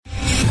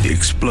the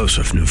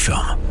explosive new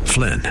film,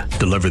 Flynn,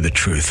 Deliver the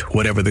Truth,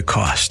 Whatever the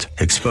Cost,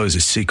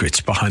 exposes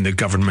secrets behind the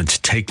government's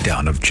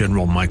takedown of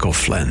General Michael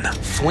Flynn.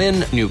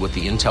 Flynn knew what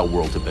the intel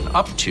world had been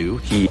up to.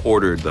 He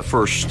ordered the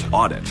first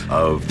audit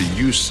of the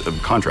use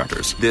of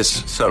contractors.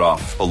 This set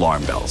off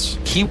alarm bells.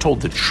 He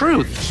told the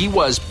truth. He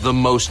was the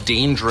most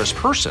dangerous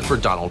person for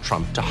Donald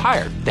Trump to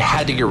hire. They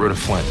had to get rid of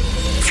Flynn.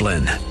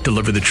 Flynn,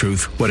 Deliver the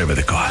Truth, Whatever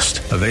the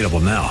Cost. Available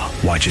now.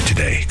 Watch it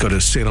today. Go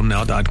to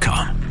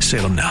salemnow.com.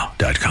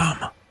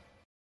 salemnow.com.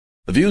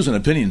 The views and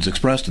opinions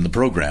expressed in the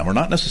program are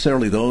not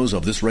necessarily those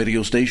of this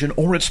radio station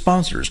or its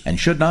sponsors and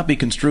should not be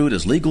construed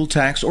as legal,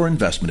 tax, or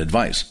investment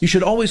advice. You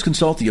should always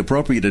consult the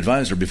appropriate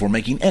advisor before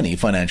making any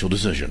financial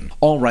decision.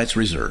 All rights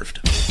reserved.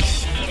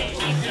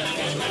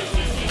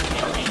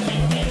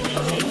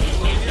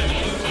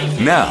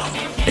 Now,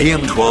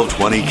 AM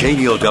 1220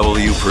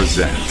 KDOW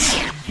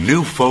presents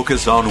New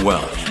Focus on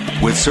Wealth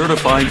with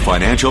certified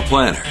financial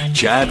planner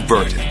Chad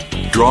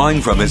Burton,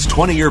 drawing from his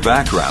 20-year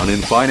background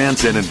in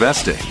finance and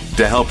investing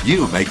to help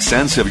you make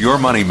sense of your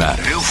money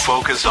matters. New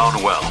Focus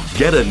on Wealth.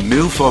 Get a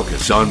new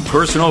focus on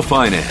personal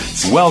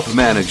finance, wealth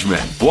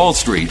management, Wall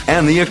Street,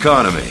 and the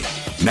economy.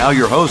 Now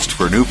your host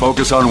for New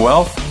Focus on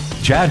Wealth,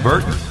 Chad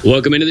Burton.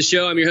 Welcome into the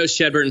show. I'm your host,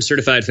 Chad Burton,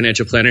 certified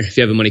financial planner. If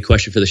you have a money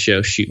question for the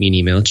show, shoot me an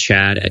email,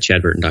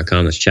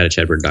 chad@chadburton.com. That's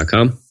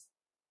chad@chadburton.com.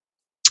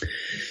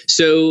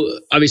 So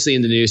obviously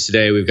in the news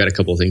today, we've got a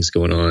couple of things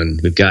going on.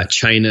 We've got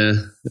China.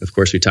 Of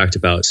course, we talked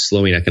about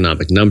slowing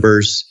economic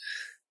numbers.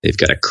 They've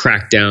got a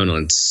crackdown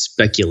on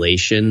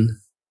speculation.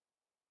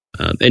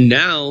 And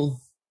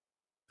now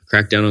a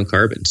crackdown on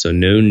carbon. So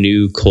no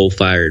new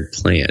coal-fired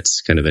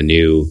plants, kind of a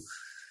new...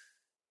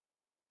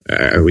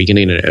 Are we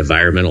getting an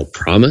environmental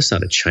promise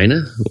out of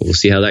China? We'll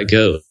see how that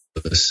goes.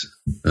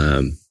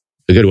 A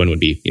good one would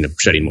be,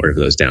 shutting more of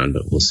those down,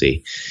 but we'll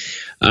see.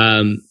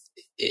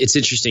 It's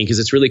interesting because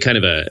it's really kind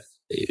of a,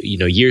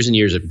 years and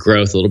years of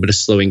growth, a little bit of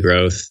slowing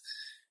growth,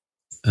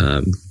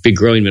 big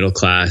growing middle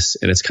class,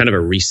 and it's kind of a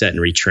reset and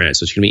retrend.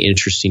 So it's going to be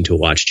interesting to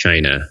watch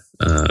China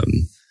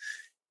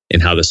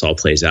and how this all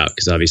plays out,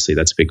 because obviously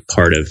that's a big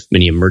part of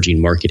many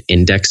emerging market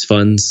index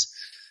funds,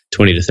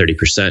 20 to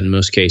 30% in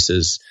most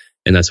cases.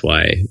 And that's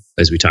why,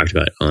 as we talked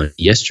about on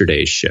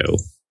yesterday's show,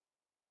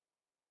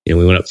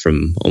 we went up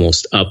from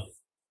almost up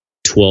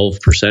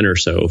 12% or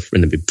so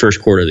in the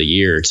first quarter of the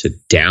year to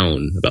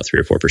down about 3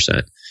 or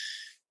 4%.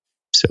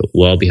 So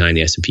well behind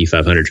the S&P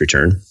 500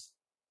 return.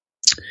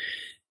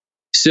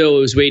 So I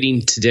was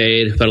waiting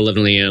today at about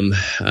 11 a.m.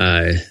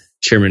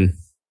 Chairman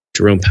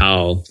Jerome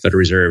Powell, Federal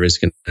Reserve, is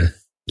going to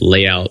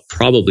lay out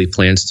probably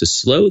plans to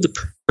slow the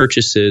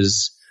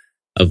purchases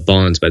of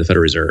bonds by the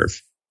Federal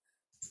Reserve,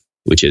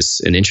 which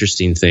is an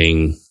interesting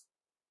thing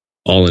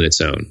all in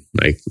its own.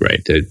 Right?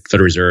 The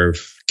Federal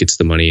Reserve gets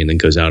the money and then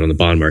goes out on the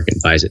bond market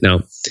and buys it.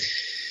 Now,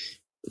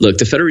 look,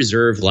 the Federal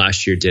Reserve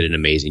last year did an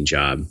amazing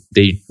job.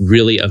 They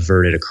really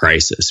averted a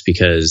crisis,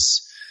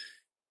 because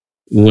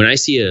when I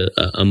see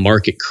a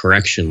market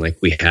correction like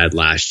we had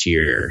last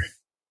year,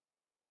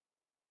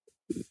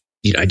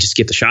 I just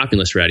get the shopping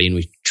list ready and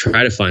we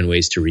try to find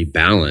ways to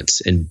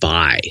rebalance and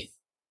buy.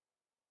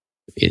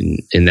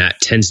 And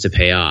that tends to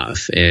pay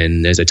off.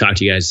 And as I talked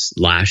to you guys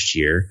last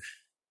year,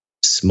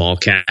 small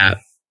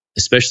cap,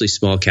 especially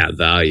small cap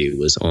value,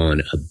 was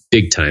on a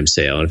big time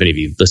sale. And if any of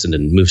you listened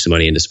and moved some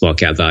money into small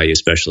cap value,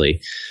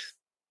 especially,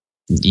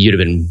 you'd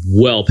have been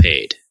well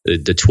paid. The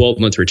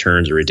 12-month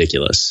returns are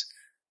ridiculous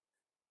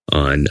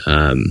on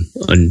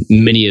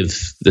many of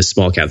the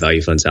small cap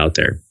value funds out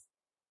there.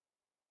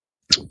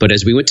 But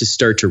as we went to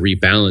start to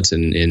rebalance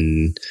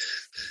in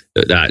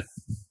that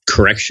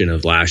correction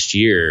of last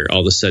year,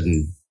 all of a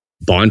sudden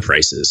bond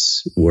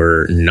prices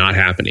were not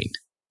happening,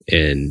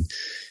 and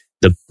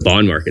the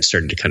bond market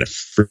started to kind of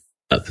freeze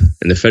up,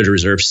 and the Federal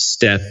Reserve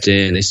stepped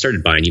in. They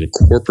started buying even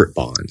corporate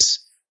bonds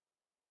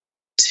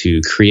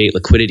to create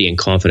liquidity and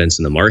confidence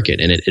in the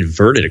market, and it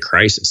averted a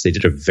crisis. They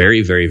did a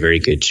very, very, very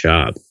good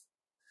job.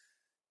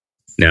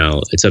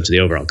 Now it's up to the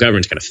overall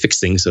government to kind of fix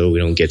things so we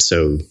don't get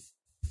so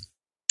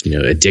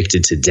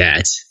addicted to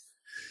debt.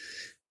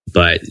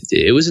 But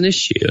it was an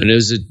issue, and it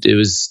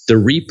was the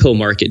repo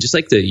market, just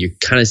like you're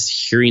kind of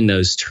hearing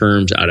those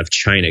terms out of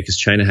China, because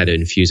China had to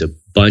infuse a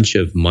bunch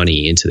of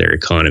money into their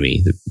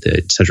economy.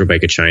 The Central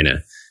Bank of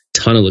China,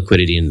 ton of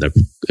liquidity in the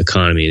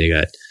economy. They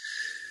got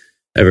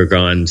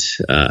Evergrande.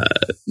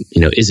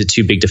 Is it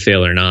too big to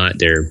fail or not?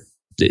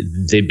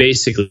 They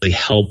basically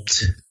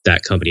helped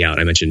that company out.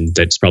 I mentioned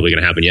that's probably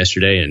going to happen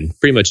yesterday, and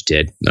pretty much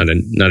did. Not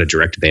a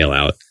direct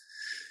bailout,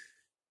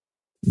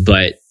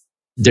 but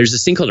there's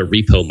this thing called a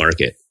repo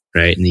market,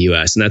 right, in the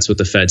U.S., and that's what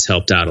the Feds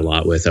helped out a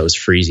lot with. That was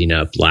freezing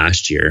up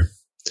last year.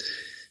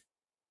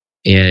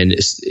 And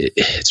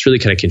it's really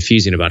kind of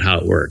confusing about how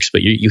it works.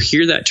 But you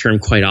hear that term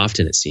quite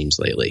often, it seems,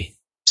 lately,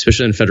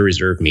 especially in Federal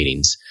Reserve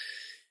meetings.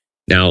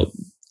 Now,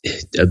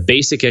 a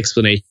basic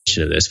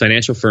explanation of this: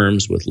 financial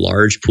firms with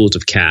large pools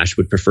of cash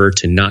would prefer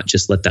to not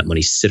just let that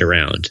money sit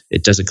around.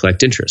 It doesn't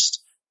collect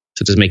interest,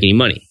 so it doesn't make any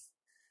money.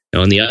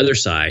 Now, on the other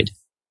side,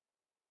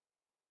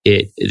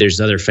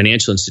 there's other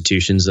financial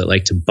institutions that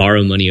like to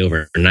borrow money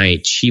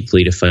overnight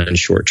cheaply to fund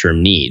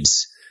short-term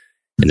needs.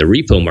 And the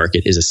repo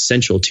market is a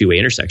central two-way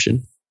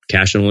intersection.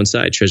 Cash on one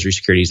side, Treasury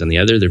securities on the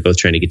other. They're both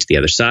trying to get to the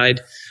other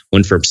side.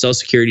 One firm sells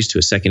securities to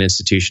a second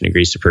institution,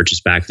 agrees to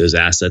purchase back those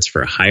assets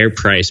for a higher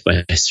price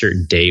by a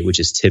certain date, which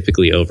is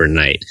typically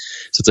overnight.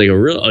 So it's like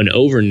an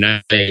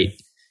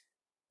overnight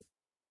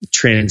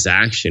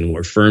transaction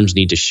where firms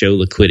need to show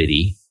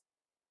liquidity,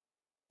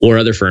 or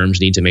other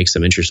firms need to make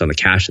some interest on the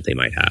cash that they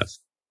might have.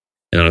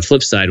 And on the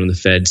flip side, when the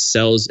Fed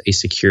sells a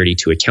security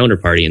to a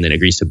counterparty and then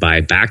agrees to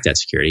buy back that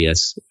security,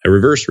 that's a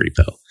reverse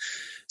repo.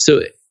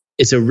 So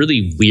it's a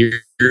really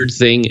weird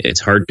thing.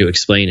 It's hard to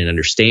explain and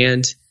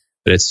understand,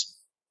 but it's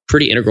a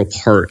pretty integral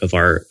part of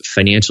our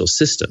financial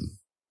system.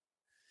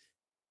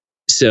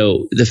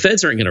 So the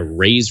Feds aren't going to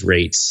raise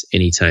rates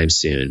anytime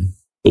soon,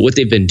 but what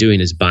they've been doing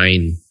is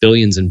buying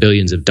billions and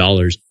billions of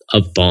dollars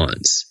of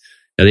bonds.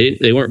 Now,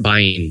 they weren't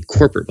buying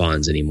corporate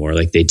bonds anymore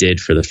like they did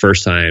for the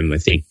first time, I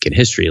think, in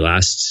history.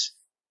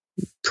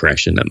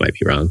 Correction, that might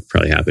be wrong.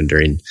 Probably happened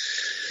during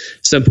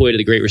some point of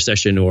the Great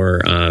Recession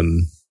or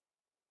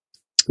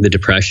the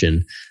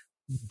Depression.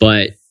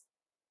 But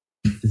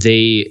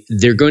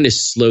they're going to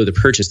slow the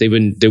purchase. They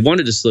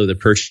wanted to slow the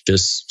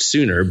purchase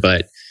sooner,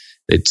 but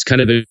it's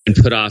kind of been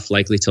put off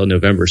likely till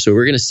November. So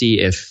we're going to see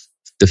if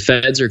the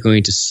Feds are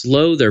going to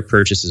slow their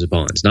purchases of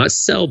bonds, not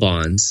sell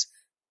bonds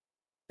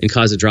and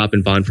cause a drop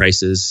in bond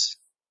prices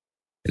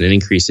and an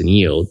increase in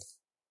yield,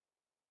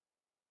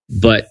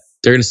 but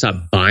they're going to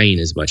stop buying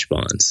as much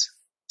bonds.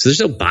 So there's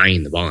no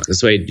buying the bonds.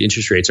 That's why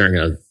interest rates aren't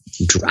going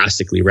to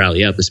drastically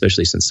rally up,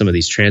 especially since some of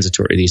these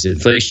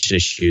inflation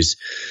issues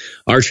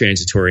are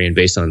transitory and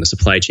based on the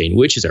supply chain,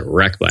 which is a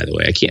wreck, by the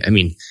way.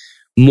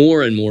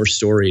 More and more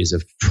stories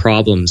of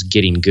problems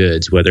getting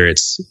goods, whether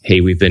it's,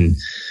 hey,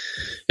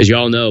 as you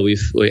all know, we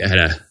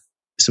had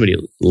somebody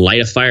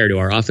light a fire to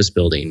our office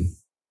building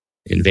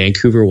in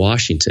Vancouver,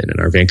 Washington, in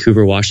our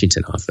Vancouver,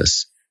 Washington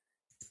office,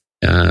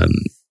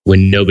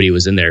 when nobody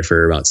was in there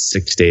for about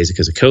 6 days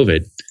because of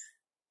COVID.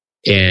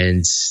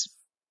 And,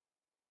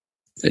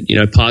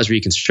 I paused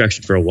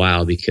reconstruction for a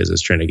while because I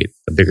was trying to get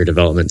a bigger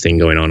development thing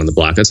going on the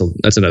block.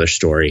 That's another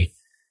story.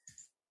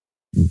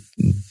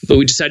 But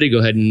we decided to go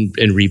ahead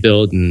and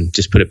rebuild and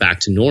just put it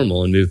back to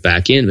normal and move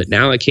back in. But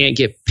now I can't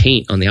get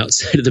paint on the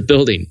outside of the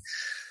building.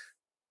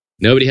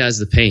 Nobody has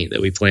the paint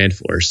that we planned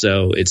for.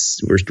 So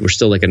we're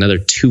still like another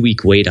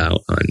 2-week wait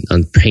out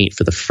on paint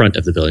for the front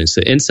of the building. So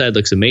the inside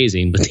looks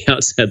amazing, but the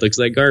outside looks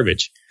like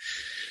garbage.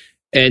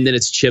 And then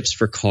it's chips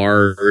for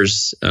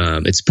cars.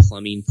 It's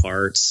plumbing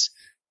parts.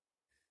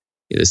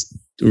 This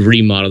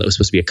remodel that was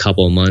supposed to be a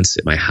couple of months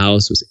at my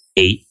house was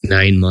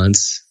 8-9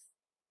 months.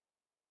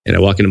 And I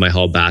walk into my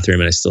hall bathroom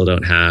and I still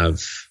don't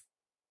have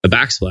a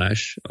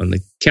backsplash on the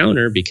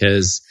counter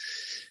because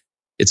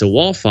it's a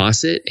wall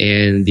faucet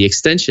and the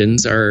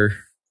extensions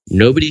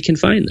nobody can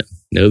find them.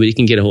 Nobody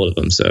can get a hold of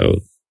them.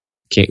 So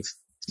can't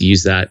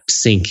use that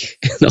sink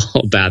in the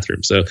hall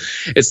bathroom. So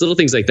it's little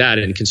things like that.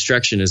 And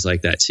construction is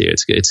like that too.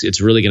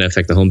 It's really going to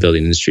affect the home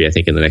building industry, I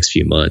think, in the next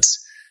few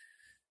months.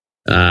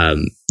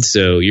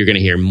 So you're going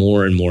to hear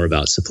more and more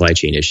about supply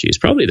chain issues.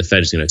 Probably the Fed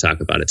is going to talk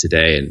about it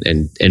today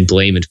and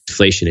blame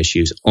inflation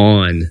issues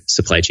on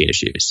supply chain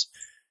issues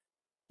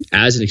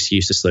as an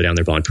excuse to slow down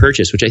their bond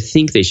purchase, which I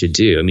think they should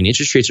do.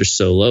 Interest rates are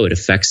so low, it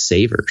affects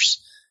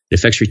savers. It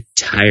affects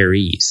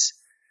retirees.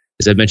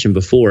 As I mentioned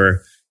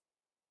before,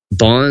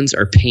 bonds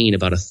are paying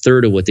about a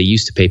third of what they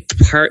used to pay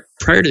prior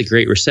to the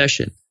Great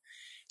Recession.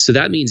 So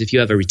that means if you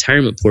have a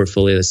retirement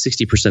portfolio that's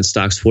 60%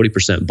 stocks,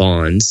 40%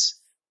 bonds,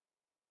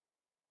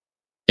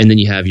 and then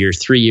you have your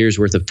 3 years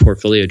worth of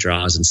portfolio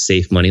draws and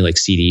safe money like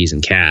CDs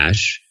and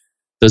cash,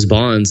 those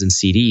bonds and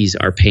CDs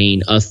are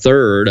paying a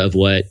third of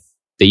what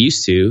they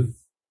used to,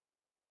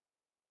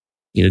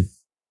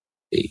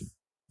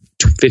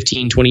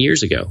 15, 20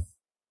 years ago.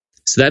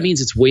 So that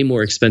means it's way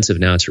more expensive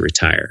now to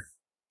retire.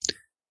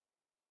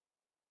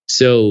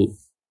 So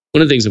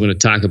one of the things I'm going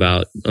to talk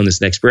about on this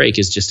next break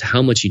is just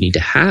how much you need to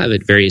have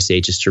at various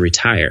ages to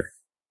retire.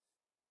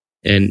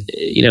 And,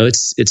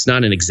 it's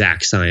not an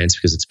exact science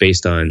because it's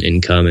based on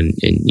income and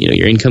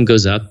your income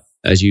goes up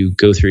as you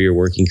go through your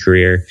working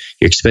career.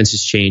 Your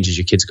expenses change as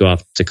your kids go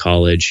off to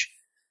college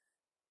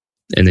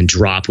and then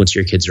drop once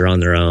your kids are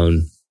on their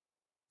own.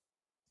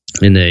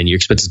 And then your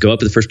expenses go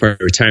up at the first part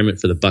of retirement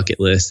for the bucket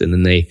list, and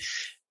then they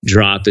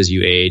drop as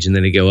you age, and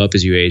then they go up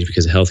as you age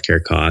because of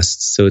healthcare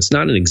costs. So it's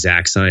not an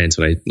exact science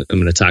when I'm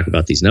going to talk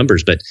about these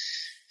numbers, but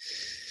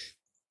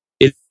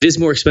it is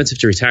more expensive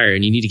to retire,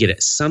 and you need to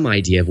get some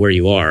idea of where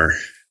you are,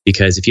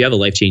 because if you have a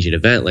life-changing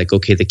event, like,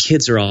 okay, the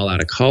kids are all out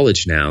of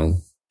college now,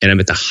 and I'm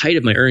at the height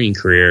of my earning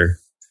career,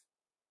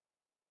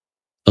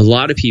 a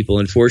lot of people,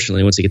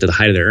 unfortunately, once they get to the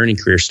height of their earning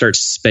career, start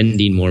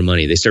spending more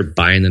money. They start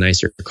buying the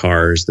nicer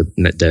cars,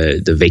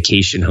 the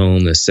vacation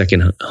home, the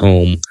second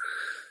home,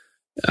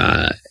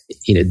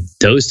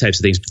 those types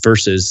of things,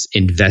 versus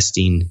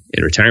investing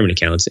in retirement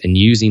accounts and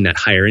using that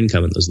higher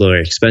income and those lower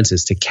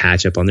expenses to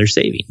catch up on their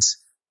savings.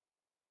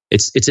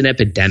 It's an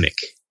epidemic.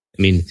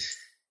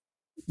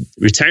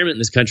 retirement in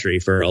this country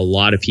for a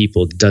lot of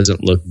people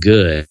doesn't look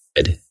good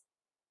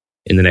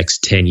in the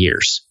next 10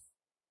 years.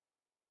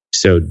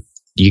 So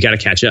you got to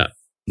catch up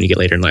when you get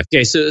later in life.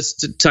 Okay, so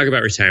let's talk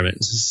about retirement.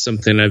 This is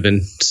something I've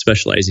been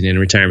specializing in,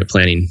 retirement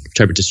planning,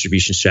 retirement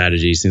distribution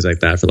strategies, things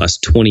like that for the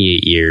last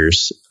 28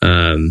 years.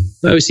 I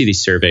always see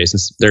these surveys,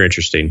 and they're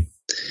interesting.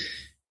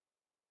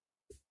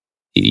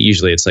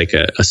 Usually it's like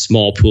a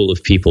small pool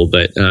of people,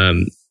 but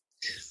the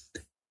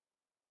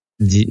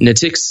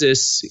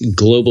Natixis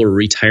Global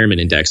Retirement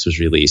Index was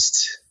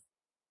released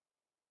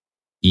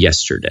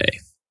yesterday.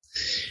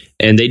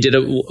 And they did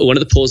one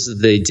of the polls that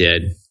they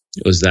did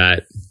was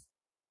that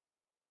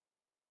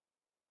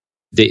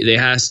they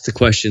asked the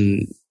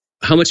question,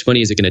 how much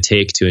money is it going to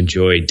take to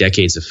enjoy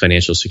decades of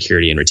financial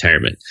security in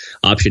retirement?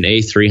 Option A,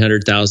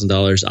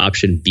 $300,000.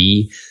 Option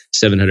B,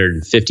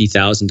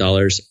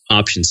 $750,000.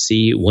 Option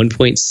C,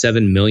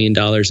 $1.7 million.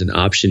 And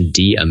option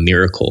D, a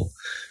miracle.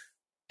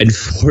 And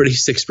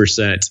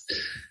 46%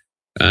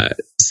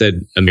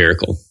 said a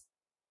miracle.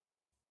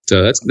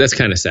 So that's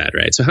kind of sad,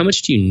 right? So how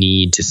much do you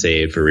need to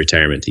save for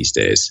retirement these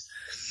days?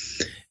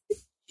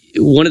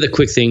 One of the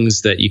quick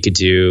things that you could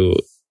do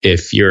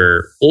if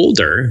you're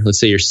older, let's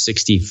say you're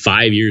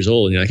 65 years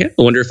old, and you're like, I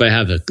wonder if I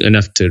have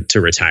enough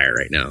to retire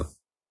right now.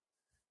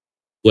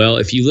 Well,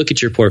 if you look at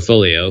your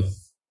portfolio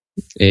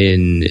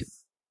and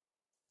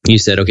you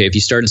said, okay, if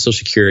you started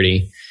Social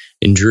Security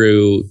and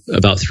drew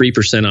about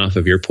 3% off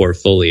of your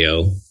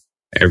portfolio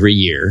every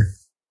year,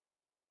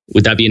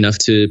 would that be enough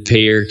to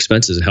pay your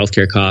expenses and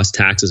healthcare costs,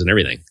 taxes, and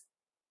everything?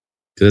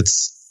 Because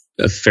it's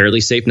a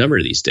fairly safe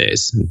number these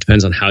days. It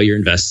depends on how you're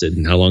invested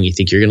and how long you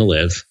think you're going to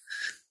live.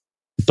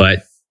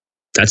 But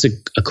that's a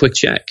quick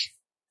check.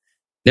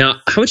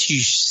 Now, how much do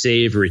you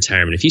save for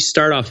retirement? If you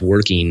start off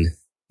working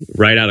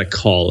right out of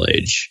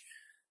college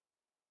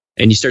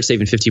and you start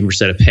saving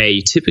 15% of pay,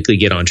 you typically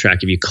get on track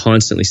if you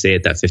constantly stay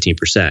at that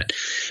 15%.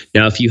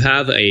 Now, if you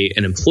have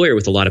an employer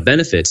with a lot of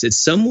benefits,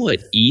 it's somewhat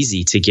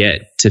easy to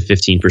get to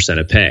 15%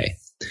 of pay.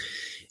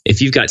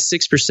 If you've got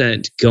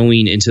 6%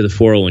 going into the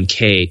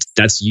 401k,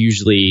 that's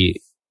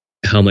usually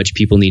how much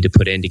people need to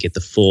put in to get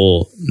the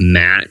full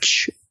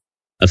match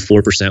of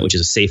 4%, which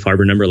is a safe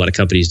harbor number. A lot of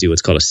companies do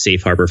what's called a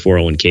safe harbor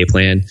 401k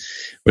plan,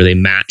 where they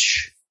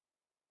match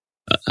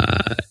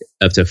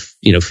up to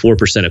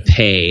 4% of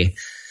pay,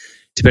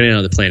 depending on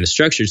how the plan is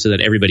structured, so that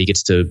everybody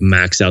gets to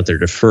max out their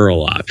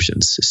deferral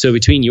options. So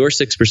between your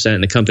 6%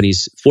 and the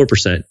company's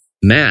 4%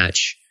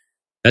 match,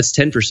 that's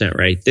 10%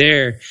 right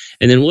there.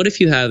 And then what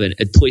if you have an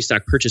employee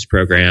stock purchase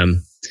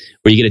program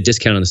where you get a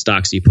discount on the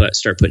stock, so you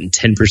start putting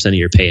 10% of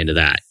your pay into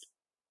that?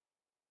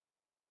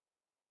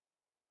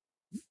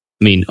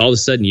 I mean, all of a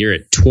sudden you're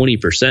at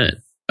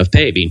 20% of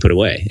pay being put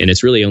away, and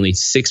it's really only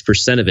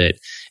 6% of it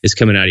is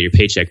coming out of your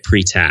paycheck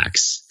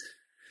pre-tax.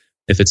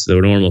 If it's the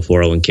normal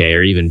 401k,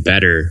 or even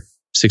better,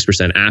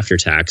 6% after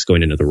tax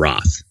going into the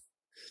Roth.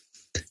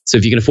 So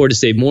if you can afford to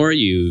save more,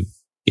 you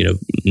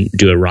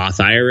do a Roth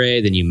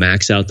IRA, then you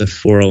max out the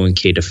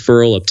 401k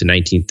deferral up to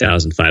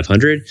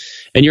 $19,500,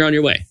 and you're on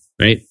your way,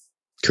 right?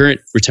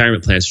 Current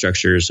retirement plan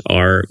structures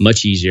are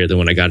much easier than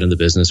when I got into the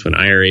business, when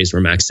IRAs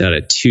were maxed out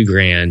at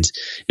 $2,000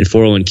 and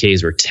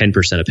 401ks were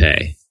 10% of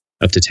pay,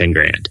 up to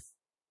 $10,000.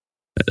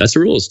 That's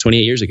the rules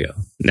 28 years ago.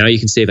 Now you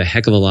can save a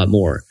heck of a lot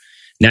more.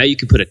 Now you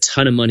can put a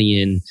ton of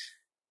money in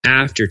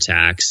after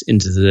tax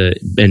and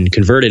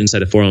convert it inside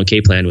the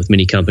 401k plan with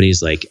many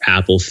companies like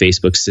Apple,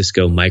 Facebook,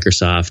 Cisco,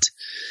 Microsoft.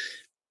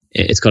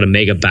 It's called a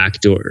mega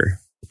backdoor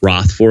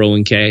Roth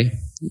 401k.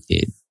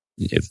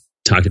 I've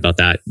talked about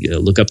that.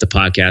 Look up the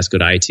podcast, go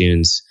to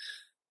iTunes,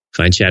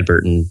 find Chad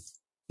Burton,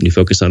 New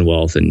Focus on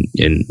Wealth, and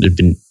there've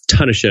been a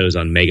ton of shows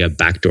on mega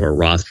backdoor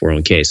Roth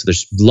 401k. So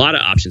there's a lot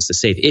of options to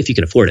save if you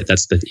can afford it.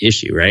 That's the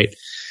issue, right?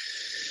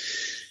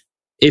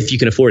 If you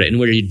can afford it. And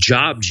where you're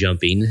job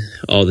jumping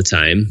all the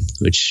time,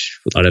 which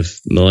a lot of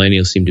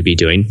millennials seem to be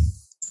doing,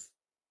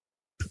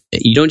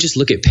 you don't just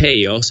look at pay,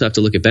 you also have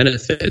to look at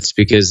benefits.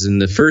 Because in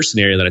the first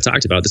scenario that I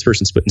talked about, this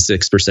person's putting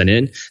 6%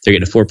 in, they're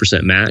getting a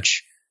 4%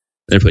 match.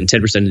 They're putting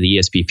 10% into the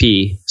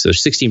ESPP, so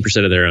there's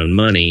 16% of their own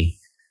money,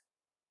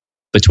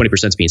 but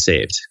 20% is being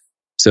saved.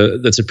 So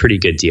that's a pretty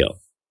good deal.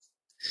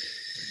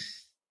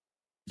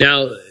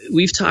 Now,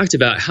 we've talked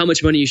about how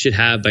much money you should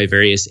have by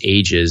various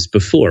ages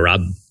before.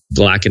 Rob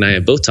Black and I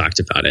have both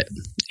talked about it.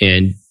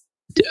 And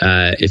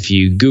if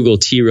you Google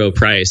T. Rowe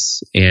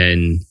Price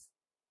and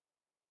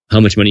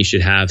how much money you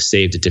should have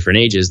saved at different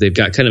ages, they've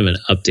got kind of an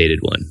updated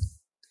one.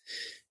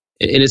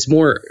 And it's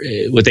more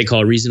what they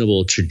call a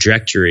reasonable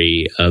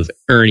trajectory of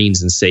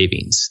earnings and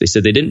savings. They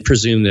said they didn't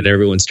presume that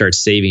everyone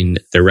starts saving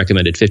their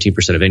recommended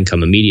 15% of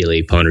income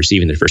immediately upon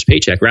receiving their first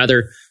paycheck.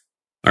 Rather,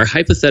 our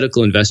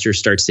hypothetical investor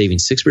starts saving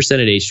 6%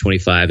 at age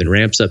 25 and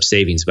ramps up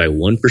savings by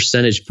 1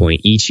 percentage point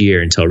each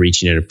year until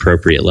reaching an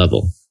appropriate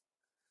level.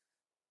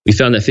 We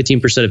found that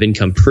 15% of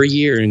income per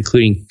year,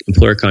 including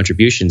employer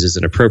contributions, is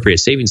an appropriate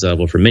savings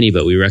level for many,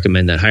 but we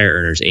recommend that higher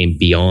earners aim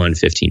beyond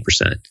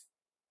 15%.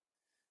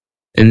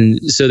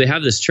 And so they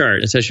have this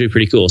chart. It's actually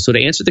pretty cool. So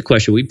to answer the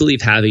question, we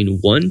believe having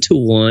 1 to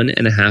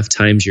 1.5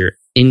 times your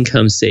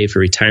income saved for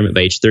retirement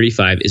by age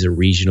 35 is a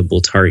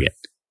reasonable target.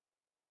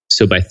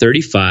 So by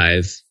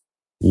 35,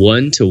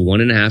 1 to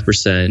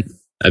 1.5%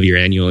 of your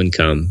annual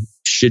income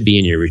should be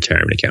in your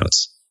retirement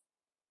accounts.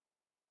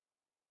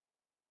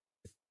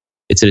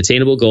 It's an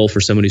attainable goal for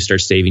someone who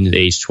starts saving at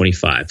age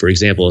 25. For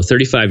example, a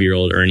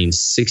 35-year-old earning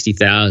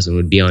 $60,000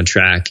 would be on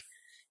track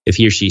if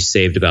he or she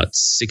saved about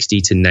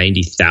 $60,000 to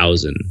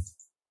 $90,000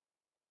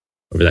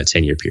 over that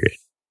 10-year period.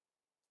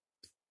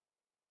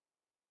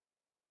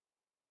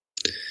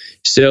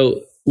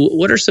 So,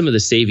 what are some of the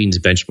savings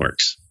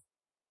benchmarks?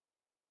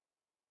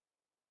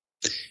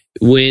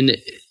 When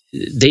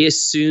they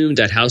assumed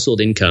that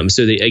household income,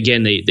 so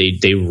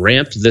they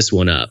ramped this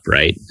one up,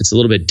 right? It's a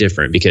little bit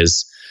different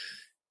because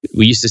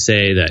we used to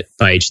say that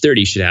by age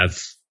 30, you should have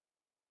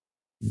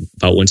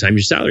about 1 time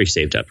your salary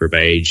saved up, or by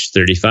age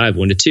 35,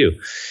 1 to 2.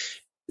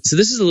 So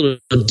this is a little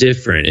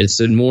different. It's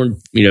a more,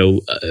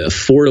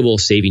 affordable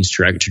savings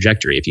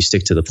trajectory if you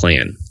stick to the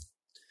plan.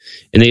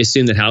 And they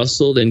assume that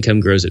household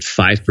income grows at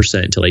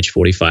 5% until age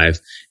 45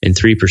 and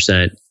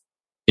 3%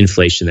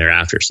 inflation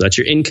thereafter. So that's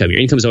your income. Your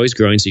income is always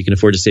growing, so you can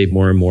afford to save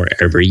more and more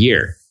every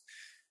year.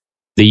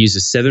 They use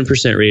a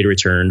 7% rate of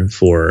return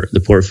for the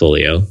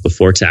portfolio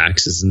before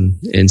taxes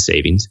and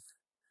savings.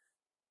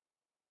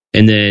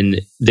 And then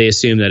they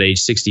assume that at age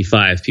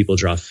 65, people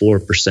draw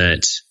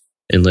 4%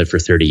 and live for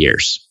 30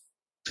 years.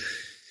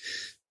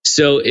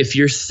 So if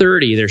you're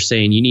 30, they're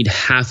saying you need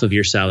half of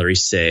your salary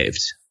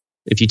saved.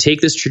 If you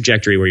take this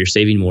trajectory where you're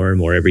saving more and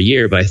more every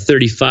year, by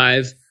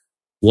 35,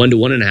 1 to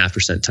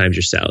 1.5% times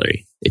your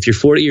salary. If you're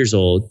 40 years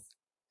old,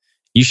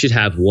 you should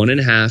have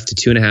 1.5 to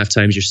 2.5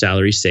 times your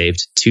salary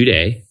saved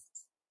today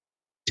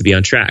to be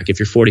on track. If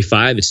you're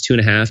 45, it's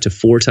 2.5 to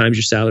 4 times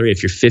your salary.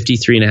 If you're 50,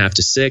 3.5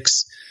 to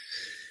 6.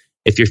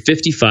 If you're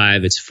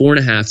 55, it's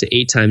 4.5 to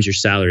 8 times your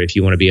salary if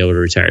you want to be able to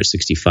retire at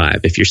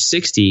 65. If you're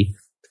 60,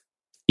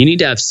 you need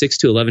to have 6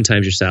 to 11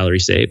 times your salary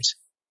saved.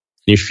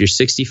 And if you're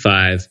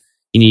 65,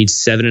 you need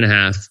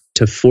 7.5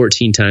 to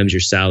 14 times your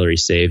salary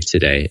saved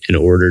today in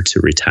order to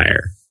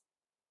retire.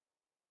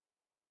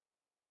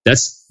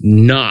 That's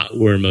not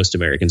where most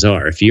Americans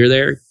are. If you're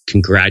there,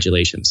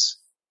 congratulations.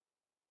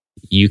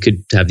 You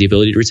could have the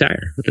ability to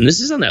retire. And this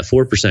is on that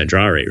 4%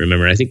 draw rate.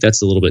 Remember, I think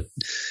that's a little bit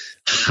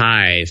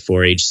high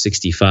for age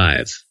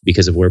 65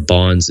 because of where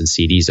bonds and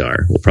CDs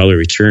are. We'll probably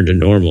return to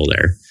normal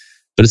there,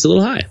 but it's a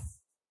little high.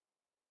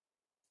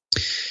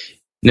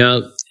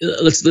 Now,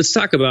 let's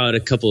talk about a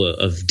couple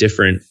of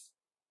different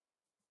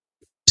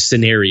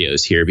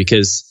scenarios here,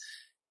 because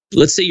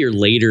let's say you're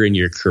later in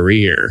your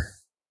career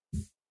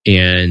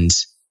and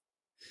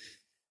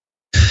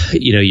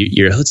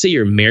let's say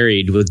you're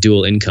married with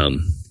dual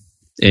income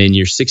and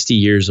you're 60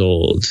 years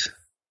old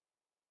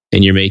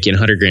and you're making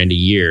 $100,000 a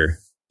year,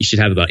 you should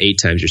have about 8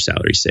 times your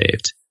salary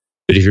saved.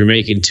 But if you're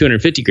making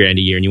 $250,000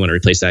 a year and you want to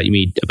replace that, you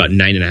need about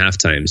 9.5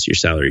 times your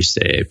salary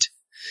saved.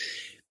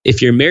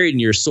 If you're married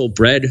and you're a sole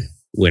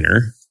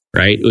breadwinner,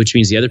 right, which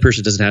means the other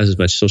person doesn't have as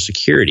much Social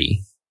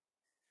Security,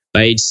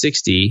 by age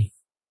 60,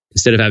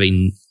 instead of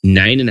having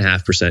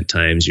 9.5%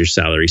 times your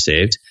salary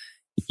saved,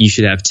 you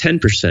should have 10%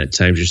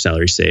 times your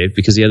salary saved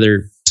because the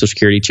other Social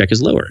Security check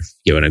is lower.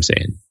 You get what I'm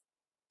saying?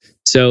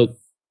 So, a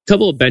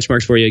couple of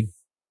benchmarks for you.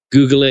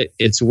 Google it.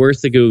 It's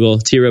worth the Google.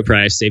 T. Rowe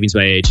Price, savings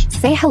by age.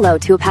 Say hello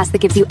to a pass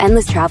that gives you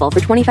endless travel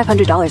for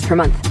 $2,500 per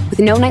month with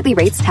no nightly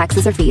rates,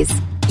 taxes, or fees.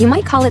 You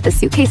might call it the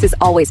suitcase is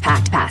always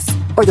packed pass,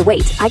 or the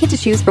wait, I get to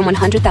choose from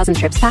 100,000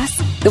 trips pass,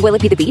 the will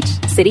it be the beach,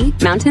 city,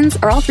 mountains,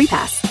 or all 3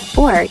 pass.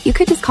 Or you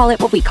could just call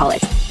it what we call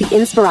it, the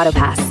Inspirato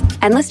Pass.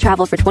 Endless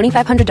travel for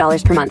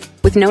 $2,500 per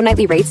month with no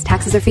nightly rates,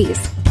 taxes, or fees.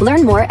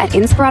 Learn more at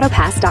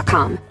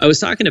InspiratoPass.com. I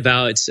was talking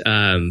about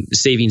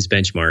savings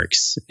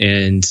benchmarks,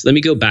 and let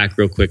me go back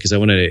real quick because I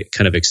want to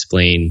kind of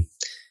explain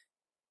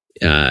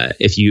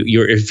if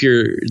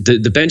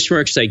the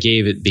benchmarks I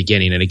gave at the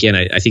beginning. And again,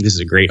 I think this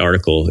is a great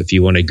article. If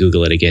you want to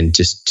Google it again,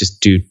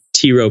 just do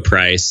T. Rowe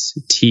Price,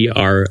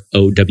 TROWE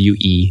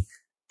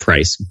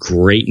Price.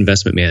 Great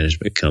investment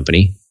management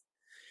company.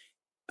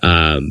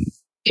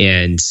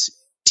 And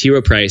T.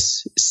 Rowe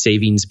Price,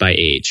 savings by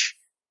age.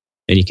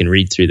 And you can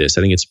read through this.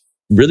 I think it's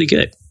really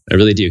good. I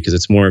really do, because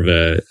it's more of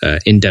a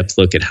in-depth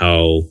look at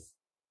how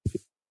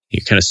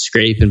you kind of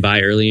scrape and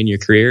buy early in your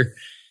career.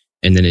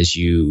 And then as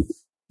you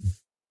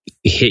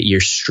hit your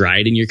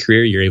stride in your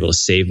career, you're able to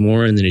save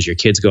more. And then as your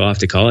kids go off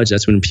to college,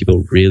 that's when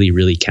people really,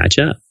 really catch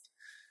up.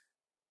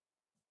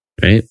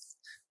 Right?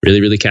 Really,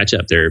 really catch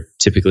up. They're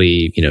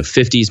typically,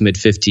 50s,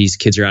 mid-50s,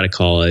 kids are out of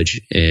college,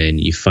 and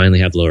you finally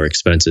have lower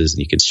expenses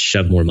and you can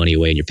shove more money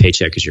away in your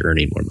paycheck because you're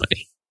earning more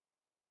money.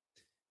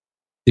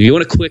 If you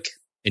want a quick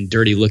and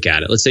dirty look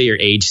at it, let's say you're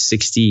age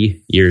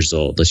 60 years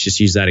old. Let's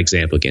just use that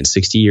example again,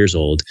 60 years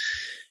old.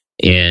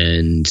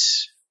 And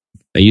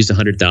I used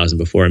 100,000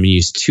 before. I'm going to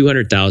use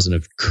 200,000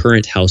 of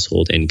current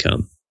household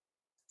income.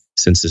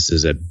 Since this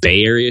is a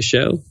Bay Area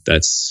show,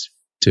 that's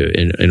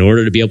in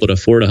order to be able to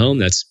afford a home,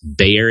 that's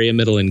Bay Area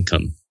middle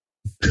income.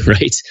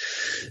 Right?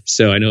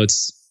 So I know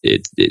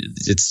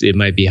it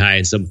might be high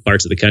in some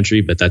parts of the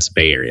country, but that's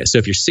Bay Area. So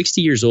if you're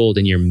 60 years old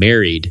and you're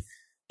married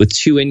with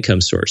 2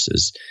 income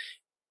sources,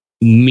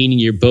 meaning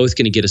you're both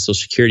going to get a Social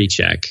Security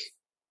check.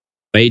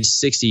 By age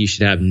 60, you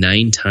should have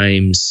 9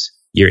 times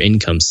your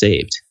income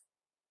saved.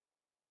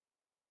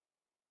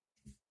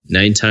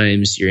 9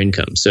 times your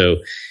income. So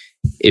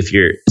if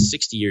you're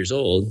 60 years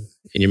old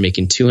and you're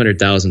making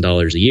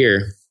 $200,000 a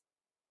year,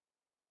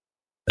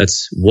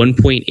 that's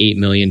 $1.8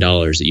 million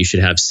that you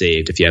should have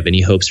saved if you have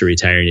any hopes of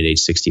retiring at age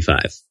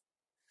 65.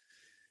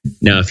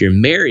 Now, if you're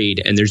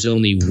married and there's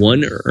only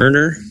one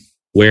earner,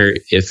 where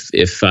if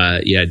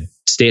you had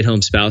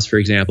stay-at-home spouse, for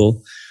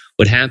example,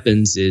 what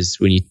happens is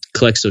when you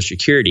collect Social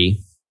Security,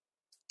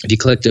 if you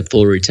collect at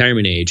full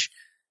retirement age,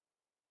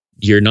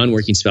 your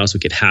non-working spouse will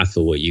get half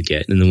of what you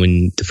get. And then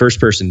when the first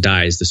person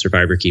dies, the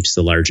survivor keeps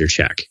the larger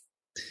check.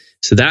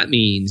 So that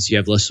means you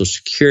have less Social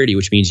Security,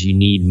 which means you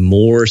need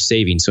more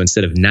savings. So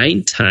instead of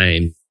 9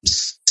 times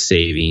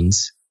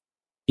savings,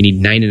 you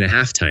need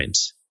 9.5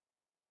 times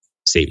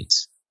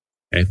savings,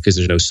 right? Because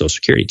there's no Social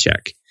Security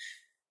check.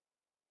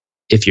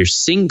 If you're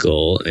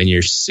single and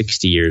you're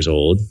 60 years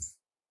old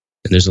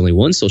and there's only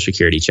one Social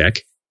Security check,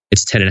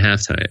 it's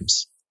 10.5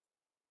 times.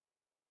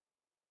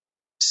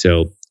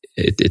 So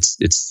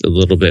it's a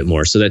little bit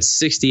more. So that's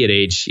 60 at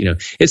age,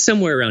 it's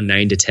somewhere around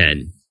 9 to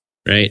 10,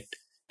 right?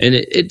 And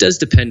it does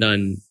depend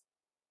on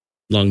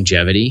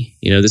longevity.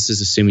 This is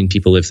assuming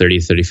people live 30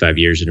 to 35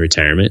 years in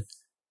retirement.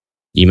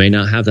 You may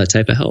not have that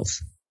type of health.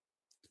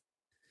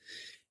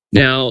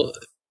 Now,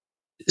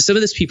 some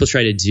of this people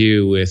try to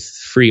do with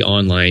free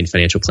online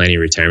financial planning,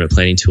 retirement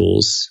planning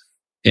tools.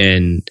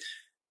 And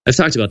I've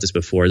talked about this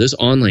before. Those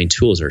online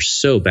tools are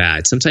so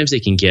bad. Sometimes they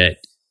can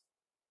get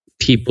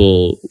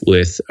people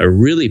with a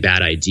really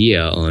bad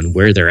idea on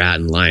where they're at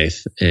in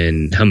life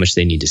and how much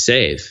they need to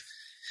save.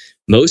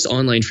 Most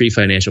online free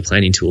financial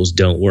planning tools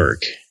don't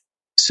work.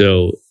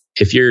 So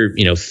if you're,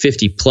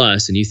 50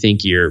 plus and you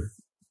think you're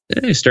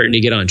starting to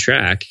get on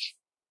track,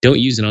 don't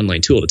use an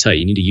online tool to tell you.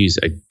 You need to use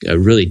a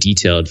really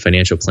detailed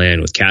financial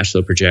plan with cash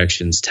flow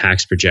projections,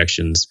 tax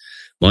projections,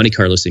 Monte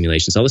Carlo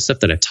simulations, all the stuff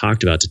that I've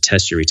talked about to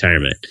test your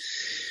retirement.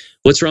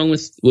 What's wrong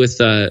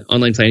with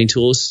online planning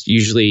tools?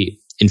 Usually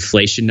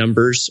inflation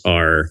numbers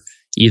are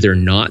either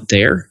not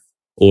there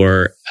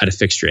or at a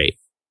fixed rate.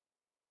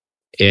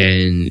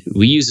 And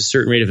we use a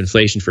certain rate of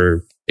inflation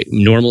for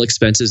normal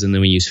expenses, and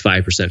then we use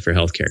 5% for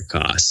healthcare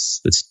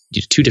costs. That's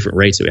 2 different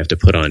rates that we have to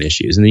put on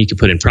issues. And then you can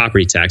put in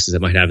property taxes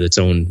that might have its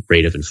own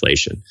rate of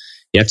inflation.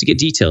 You have to get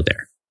detailed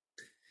there.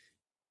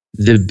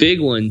 The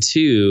big one,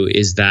 too,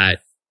 is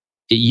that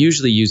it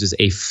usually uses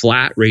a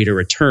flat rate of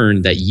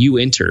return that you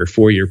enter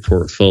for your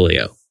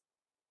portfolio.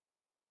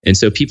 And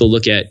so people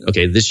look at,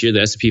 okay, this year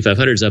the S&P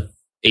 500 is up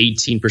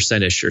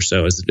 18%-ish or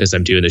so as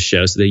I'm doing this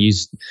show. So they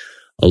use,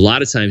 a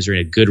lot of times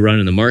during a good run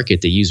in the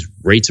market, they use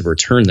rates of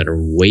return that are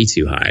way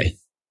too high.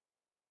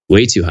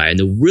 And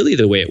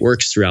the way it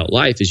works throughout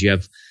life is you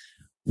have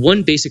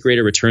one basic rate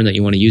of return that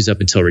you want to use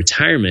up until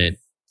retirement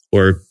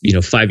or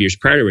 5 years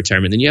prior to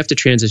retirement. Then you have to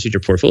transition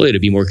your portfolio to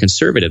be more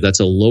conservative. That's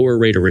a lower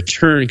rate of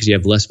return because you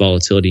have less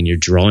volatility and you're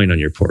drawing on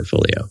your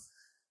portfolio.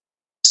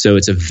 So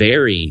it's a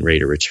varying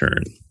rate of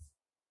return.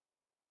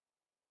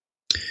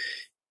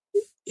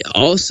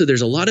 Also,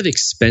 there's a lot of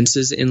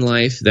expenses in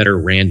life that are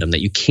random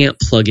that you can't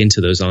plug into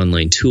those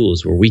online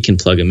tools where we can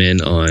plug them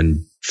in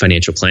on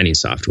financial planning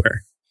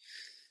software.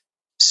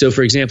 So,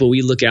 for example,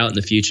 we look out in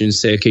the future and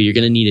say, okay, you're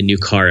going to need a new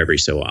car every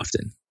so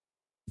often.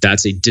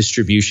 That's a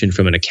distribution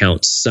from an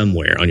account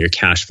somewhere on your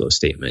cash flow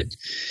statement.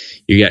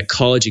 You got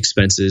college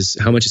expenses.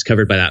 How much is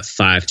covered by that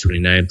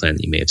 529 plan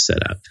that you may have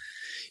set up?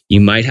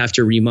 You might have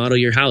to remodel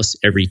your house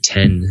every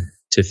 10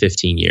 to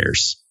 15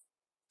 years,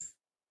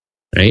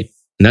 right?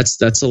 And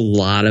that's a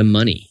lot of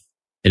money.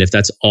 And if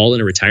that's all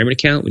in a retirement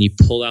account, when you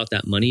pull out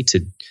that money to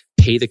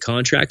pay the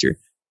contractor,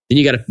 then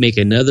you got to make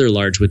another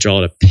large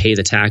withdrawal to pay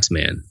the tax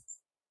man.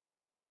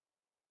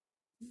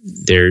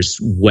 There's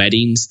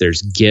weddings,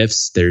 there's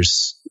gifts,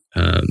 there's,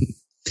 a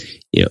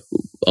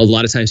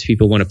lot of times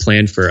people want to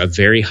plan for a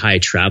very high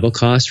travel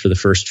cost for the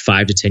first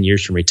 5 to 10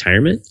 years from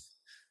retirement.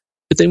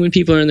 But then when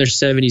people are in their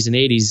 70s and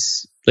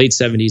 80s, late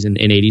 70s and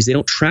 80s, they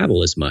don't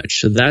travel as much.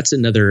 So that's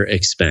another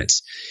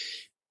expense.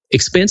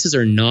 Expenses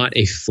are not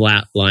a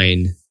flat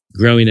line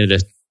growing at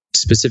a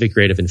specific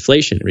rate of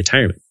inflation in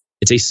retirement.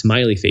 It's a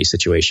smiley face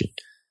situation,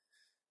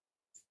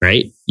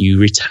 right?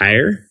 You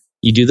retire,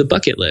 you do the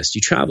bucket list,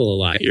 you travel a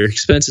lot, your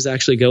expenses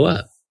actually go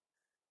up.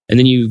 And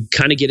then you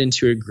kind of get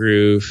into a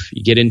groove,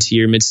 you get into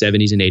your mid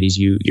 70s and 80s,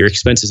 your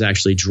expenses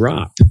actually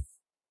drop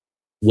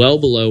well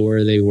below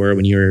where they were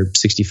when you were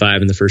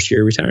 65 in the first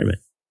year of retirement.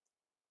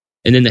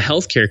 And then the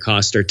healthcare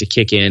costs start to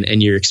kick in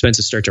and your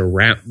expenses start to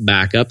ramp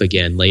back up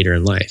again later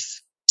in life.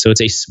 So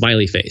it's a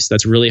smiley face.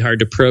 That's really hard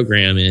to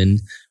program in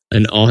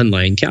an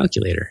online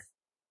calculator.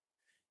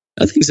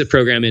 Other things to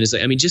program in is,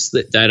 just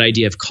that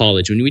idea of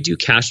college. When we do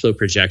cash flow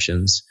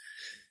projections,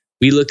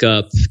 we look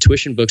up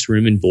tuition, books,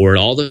 room and board,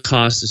 all the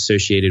costs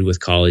associated with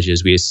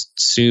colleges. We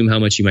assume how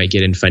much you might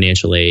get in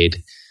financial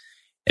aid.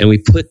 And we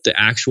put the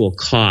actual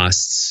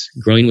costs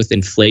growing with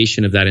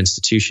inflation of that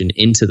institution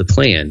into the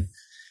plan.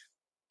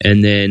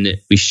 And then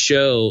we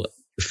show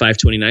your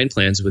 529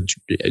 plans with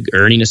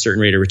earning a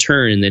certain rate of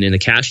return, and then in the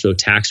cash flow,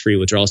 tax-free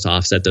withdrawals to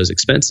offset those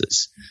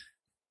expenses.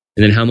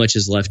 And then how much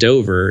is left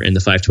over in the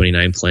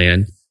 529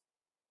 plan?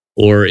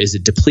 Or is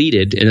it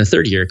depleted in the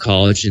third year of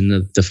college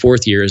and the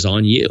fourth year is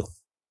on you?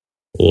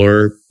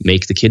 Or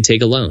make the kid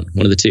take a loan,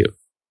 one of the two.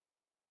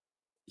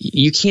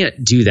 You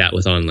can't do that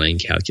with online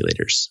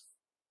calculators.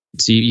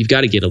 So you've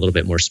got to get a little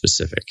bit more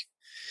specific.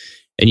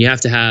 And you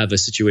have to have a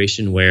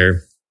situation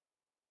where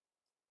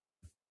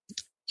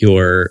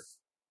you're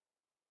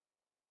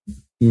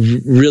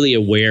really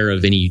aware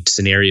of any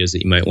scenarios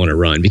that you might want to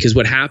run. Because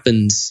what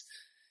happens,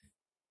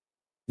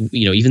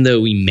 even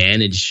though we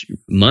manage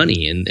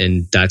money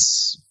and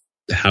that's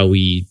how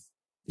we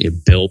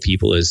bill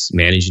people as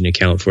managing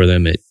account for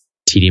them at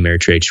TD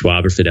Ameritrade,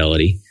 Schwab, or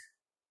Fidelity.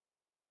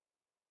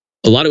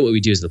 A lot of what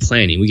we do is the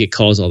planning. We get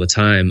calls all the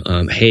time.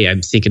 Hey,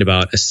 I'm thinking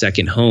about a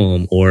second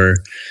home, or,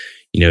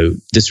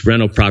 this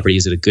rental property,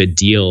 is it a good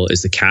deal?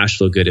 Is the cash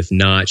flow good? If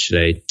not, should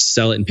I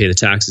sell it and pay the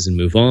taxes and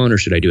move on? Or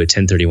should I do a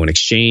 1031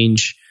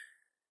 exchange?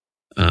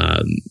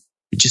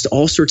 Just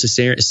all sorts of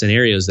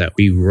scenarios that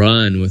we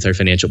run with our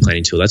financial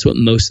planning tool. That's what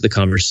most of the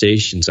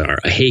conversations are.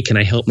 Hey, can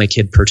I help my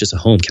kid purchase a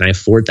home? Can I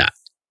afford that?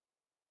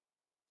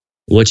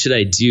 What should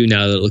I do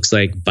now that it looks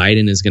like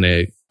Biden is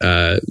going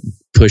to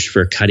push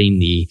for cutting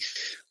the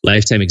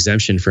lifetime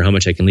exemption for how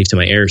much I can leave to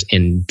my heirs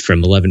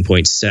from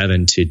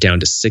 11.7 to down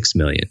to 6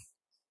 million?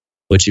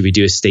 What should we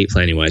do estate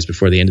planning wise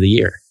before the end of the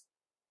year?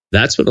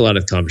 That's what a lot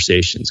of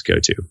conversations go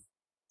to.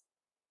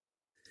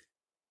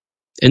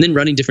 And then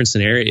running different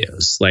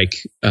scenarios. Like,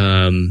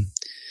 got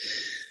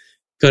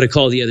a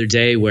call the other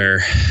day where,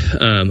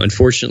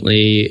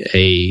 unfortunately,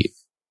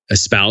 a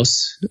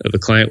spouse of a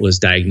client was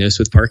diagnosed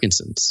with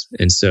Parkinson's.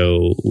 And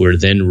so we're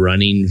then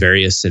running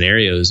various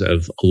scenarios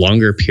of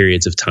longer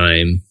periods of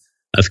time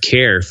of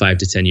care, 5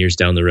 to 10 years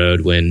down the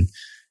road, when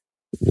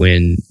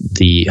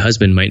the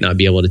husband might not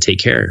be able to take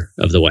care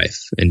of the wife,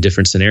 in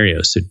different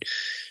scenarios. So,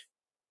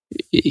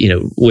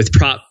 with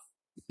Prop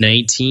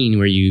 19,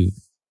 where you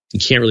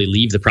can't really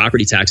leave the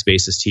property tax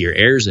basis to your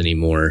heirs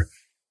anymore.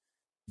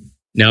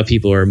 Now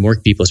more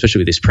people, especially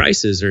with these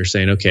prices, are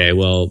saying, okay,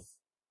 well,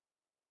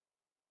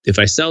 if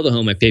I sell the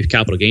home, I pay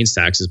capital gains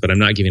taxes, but I'm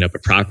not giving up a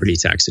property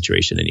tax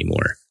situation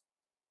anymore.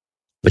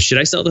 But should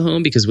I sell the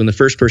home? Because when the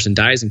first person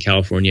dies in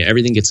California,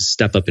 everything gets a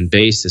step up in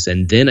basis,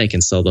 and then I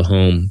can sell the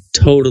home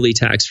totally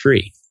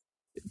tax-free.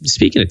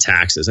 Speaking of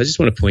taxes, I just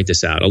want to point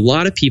this out. A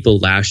lot of people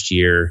last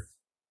year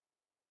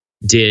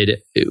they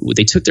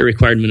took their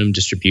required minimum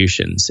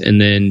distributions, and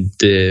then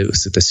the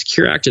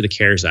Secure Act or the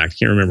CARES Act, I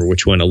can't remember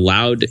which one,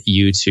 allowed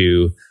you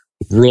to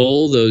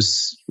roll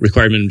those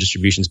required minimum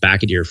distributions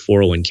back into your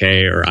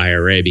 401k or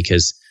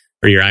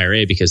your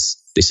IRA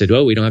because they said,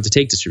 well, we don't have to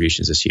take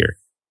distributions this year.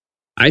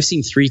 I've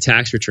seen 3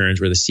 tax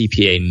returns where the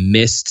CPA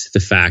missed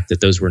the fact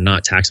that those were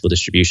not taxable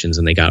distributions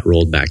and they got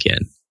rolled back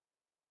in.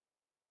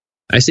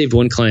 I saved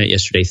one client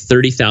yesterday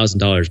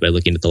 $30,000 by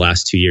looking at the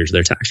last 2 years of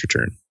their tax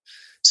return.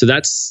 So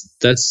that's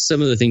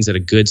some of the things that a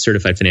good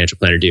certified financial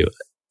planner do.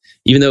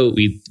 Even though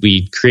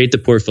we create the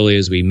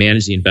portfolios, we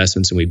manage the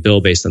investments, and we bill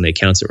based on the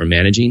accounts that we're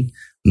managing,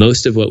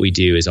 most of what we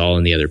do is all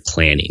in the other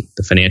planning,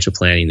 the financial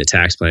planning, the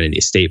tax planning, the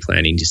estate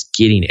planning, just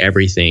getting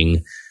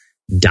everything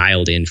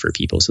dialed in for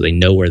people so they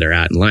know where they're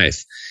at in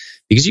life.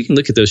 Because you can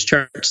look at those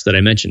charts that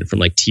I mentioned from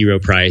like T. Rowe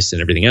Price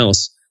and everything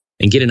else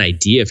and get an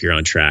idea if you're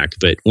on track.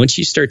 But once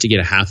you start to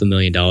get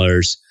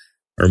 $500,000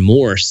 or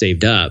more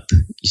saved up,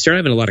 you start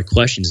having a lot of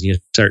questions and you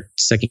start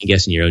second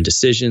guessing your own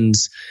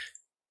decisions.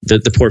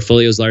 The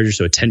portfolio is larger,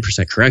 so a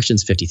 10% correction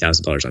is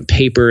 $50,000 on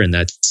paper, and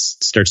that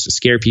starts to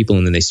scare people,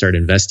 and then they start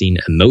investing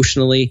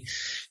emotionally,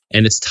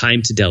 and it's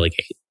time to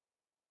delegate.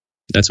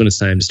 That's when it's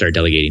time to start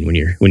delegating, when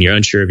you're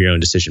unsure of your own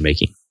decision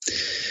making.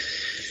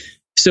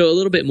 So a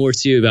little bit more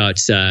too about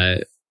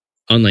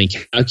online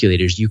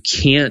calculators. You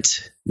can't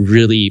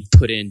really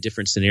put in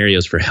different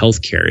scenarios for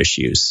healthcare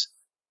issues,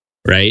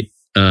 right?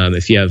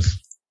 If you have,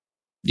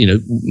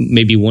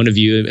 maybe one of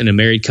you in a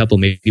married couple,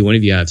 maybe one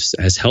of you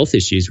has health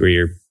issues where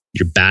you're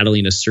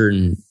battling a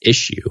certain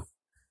issue.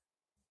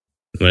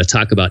 I'm going to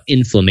talk about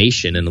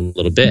inflammation in a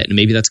little bit, and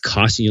maybe that's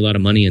costing you a lot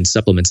of money in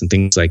supplements and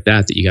things like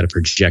that you got to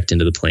project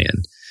into the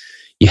plan.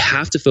 You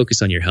have to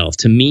focus on your health.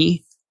 To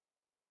me,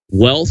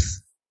 wealth,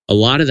 a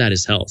lot of that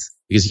is health,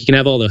 because you can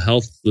have all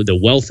the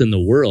wealth in the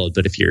world,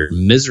 but if you're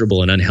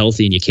miserable and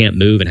unhealthy and you can't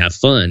move and have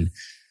fun,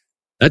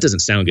 that doesn't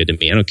sound good to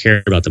me. I don't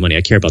care about the money.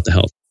 I care about the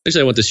health.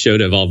 Actually, I want this show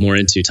to evolve more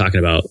into talking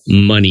about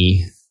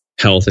money,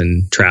 health,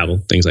 and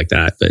travel, things like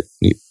that. But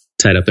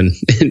tied up and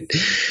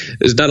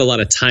there's not a lot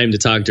of time to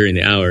talk during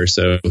the hour.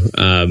 So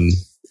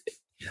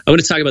I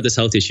want to talk about this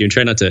health issue and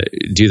try not to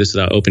do this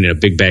without opening a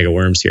big bag of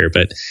worms here.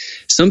 But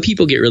some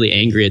people get really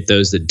angry at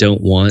those that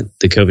don't want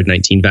the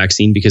COVID-19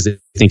 vaccine because they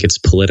think it's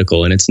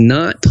political, and it's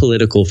not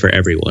political for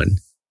everyone.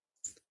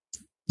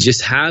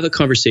 Just have a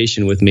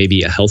conversation with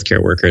maybe a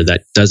healthcare worker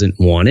that doesn't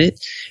want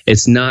it.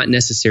 It's not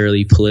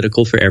necessarily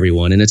political for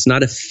everyone, and it's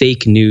not a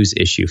fake news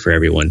issue for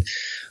everyone.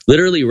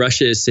 Literally,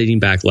 Russia is sitting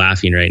back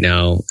laughing right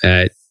now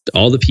at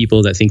all the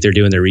people that think they're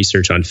doing their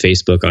research on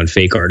Facebook on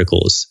fake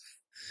articles.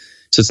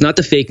 So it's not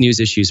the fake news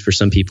issues for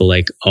some people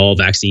like all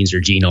vaccines are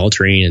gene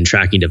altering and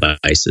tracking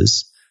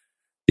devices.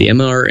 The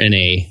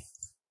mRNA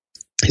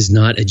is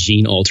not a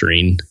gene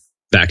altering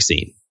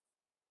vaccine.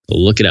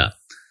 Look it up.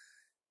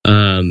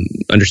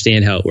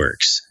 Understand how it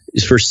works.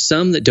 For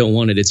some that don't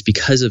want it, it's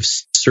because of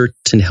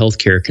certain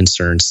healthcare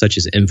concerns such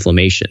as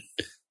inflammation.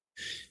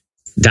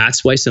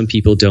 That's why some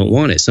people don't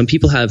want it. Some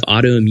people have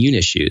autoimmune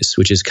issues,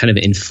 which is kind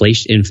of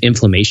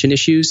inflammation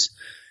issues.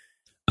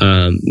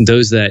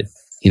 Those that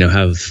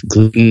have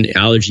gluten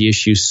allergy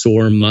issues,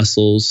 sore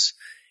muscles,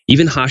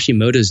 even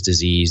Hashimoto's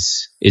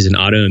disease is an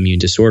autoimmune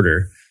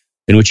disorder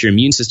in which your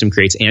immune system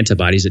creates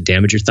antibodies that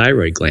damage your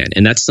thyroid gland.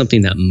 And that's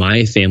something that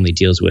my family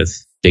deals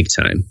with big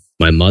time.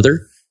 My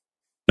mother,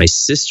 my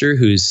sister,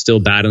 who's still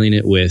battling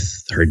it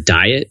with her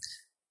diet,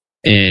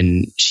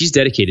 and she's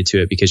dedicated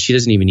to it because she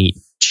doesn't even eat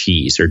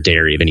cheese or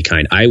dairy of any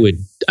kind. I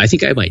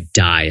think I might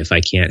die if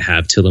I can't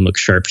have Tillamook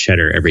sharp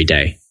cheddar every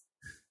day.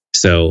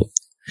 So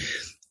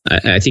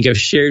I think I've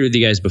shared with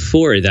you guys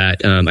before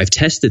that I've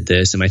tested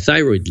this and my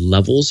thyroid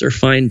levels are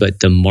fine, but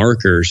the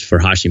markers for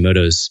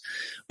Hashimoto's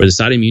or this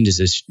autoimmune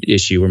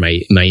issue where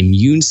my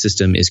immune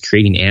system is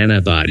creating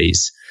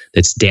antibodies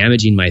that's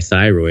damaging my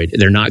thyroid,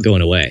 they're not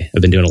going away.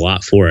 I've been doing a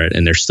lot for it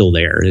and they're still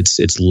there.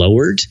 It's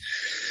lowered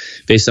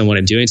based on what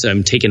I'm doing. So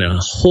I'm taking a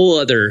whole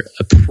other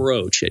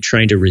approach at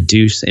trying to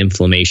reduce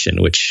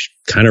inflammation, which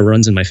kind of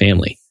runs in my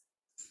family.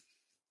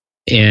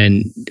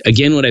 And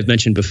again, what I've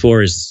mentioned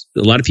before is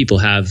a lot of people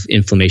have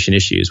inflammation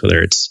issues,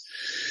 whether it's,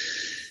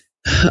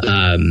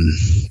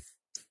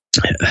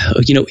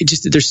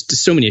 there's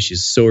so many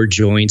issues, sore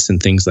joints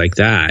and things like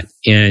that.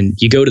 And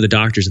you go to the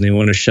doctors and they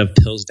want to shove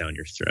pills down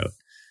your throat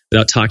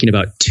without talking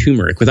about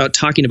turmeric, without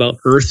talking about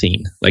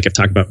earthing, like I've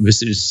talked about,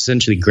 this is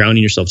essentially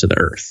grounding yourself to the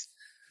earth.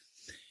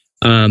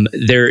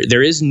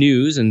 There is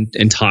news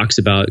and talks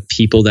about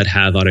people that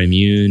have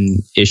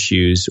autoimmune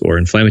issues or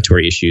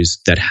inflammatory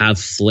issues that have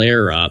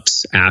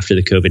flare-ups after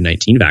the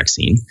COVID-19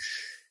 vaccine.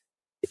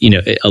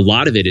 A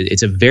lot of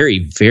it's a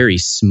very, very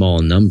small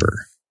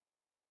number.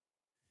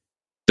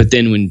 But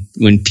then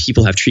when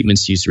people have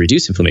treatments used to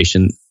reduce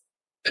inflammation,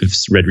 I've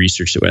read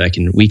research where that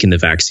can weaken the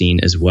vaccine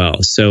as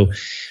well. So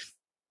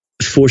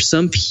for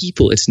some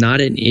people, it's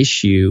not an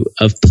issue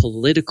of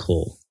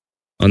political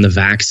on the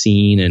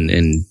vaccine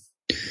and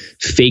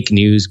fake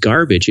news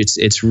garbage.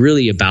 It's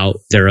really about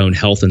their own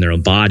health and their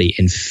own body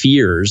and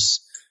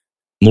fears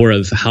more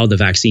of how the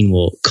vaccine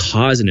will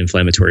cause an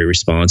inflammatory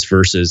response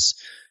versus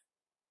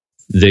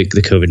the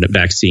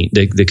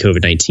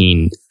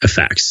COVID-19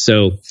 effects.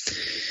 So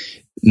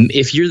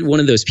if you're one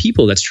of those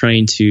people that's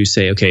trying to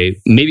say,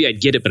 okay, maybe I'd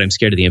get it, but I'm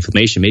scared of the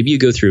inflammation, maybe you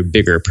go through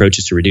bigger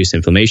approaches to reduce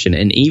inflammation,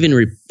 and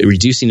even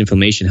reducing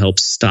inflammation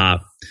helps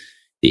stop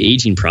the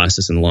aging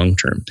process in the long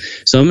term.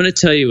 So I'm going to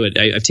tell you what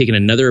I've taken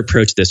another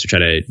approach to this to try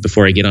to,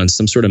 before I get on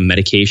some sort of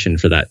medication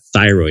for that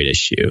thyroid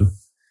issue,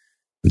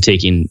 I'm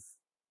taking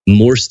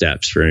more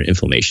steps for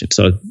inflammation.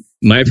 So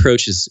my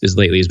approach is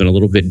lately has been a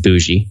little bit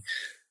bougie.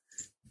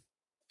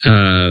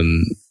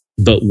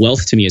 But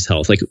wealth to me is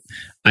health. Like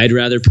I'd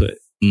rather put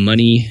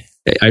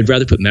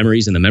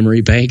memories in the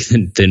memory bank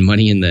than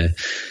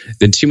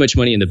too much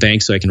money in the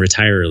bank so I can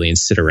retire early and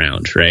sit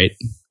around, right?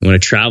 I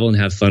want to travel and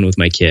have fun with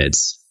my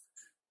kids.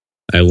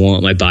 I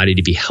want my body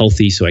to be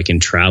healthy so I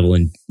can travel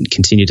and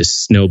continue to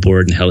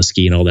snowboard and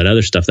heli-ski and all that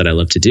other stuff that I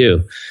love to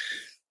do.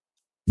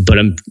 But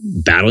I'm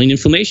battling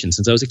inflammation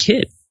since I was a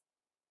kid.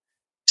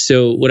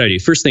 So what I do,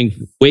 first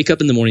thing, wake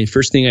up in the morning,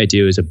 first thing I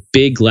do is a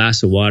big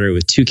glass of water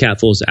with 2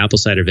 capfuls of apple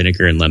cider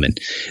vinegar and lemon.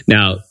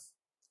 Now,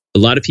 a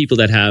lot of people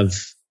that have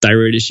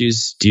thyroid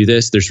issues do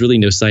this. There's really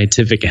no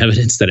scientific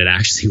evidence that it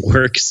actually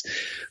works,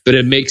 but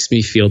it makes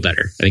me feel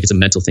better. I think it's a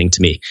mental thing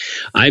to me.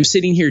 I'm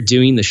sitting here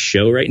doing the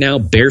show right now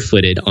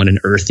barefooted on an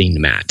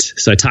earthing mat.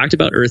 So I talked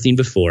about earthing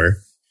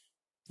before.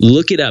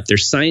 Look it up.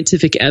 There's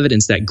scientific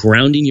evidence that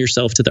grounding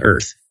yourself to the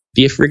earth,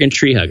 be a friggin'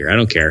 tree hugger, I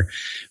don't care.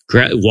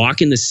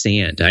 Walk in the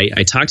sand.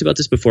 I talked about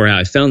this before, how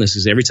I found this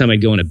because every time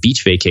I'd go on a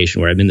beach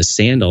vacation where I'm in the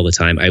sand all the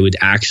time, I would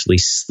actually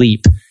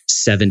sleep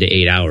 7 to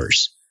 8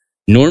 hours.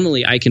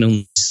 Normally, I can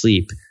only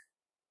sleep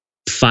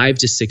 5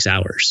 to 6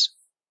 hours.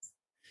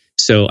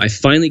 So I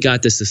finally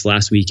got this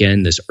last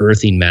weekend, this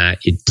earthing mat.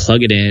 You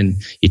plug it in,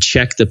 you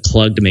check the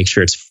plug to make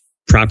sure it's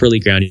properly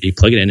grounded. You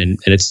plug it in and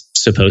it's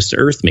supposed to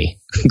earth me,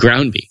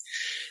 ground me.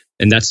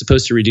 And that's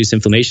supposed to reduce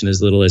inflammation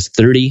as little as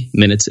 30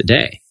 minutes a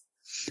day.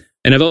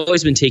 And I've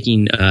always been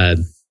taking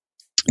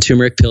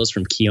turmeric pills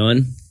from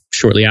Kion.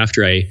 Shortly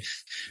after I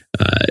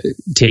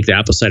take the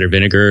apple cider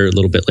vinegar, a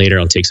little bit later,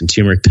 I'll take some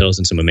turmeric pills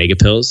and some omega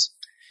pills.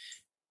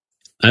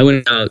 I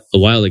went out a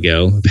while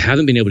ago,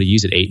 haven't been able to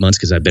use it 8 months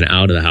because I've been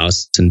out of the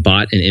house, and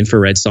bought an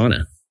infrared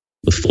sauna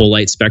with full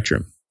light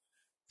spectrum.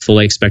 Full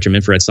light spectrum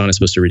infrared sauna is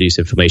supposed to reduce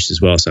inflammation as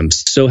well. So I'm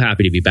so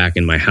happy to be back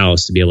in my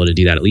house to be able to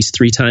do that at least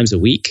 3 times a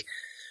week,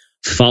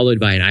 followed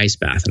by an ice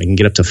bath. And I can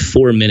get up to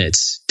 4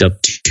 minutes,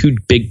 dump 2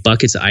 big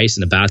buckets of ice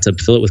in the bathtub,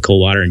 fill it with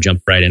cold water, and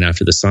jump right in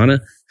after the sauna.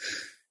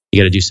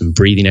 You got to do some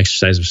breathing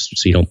exercises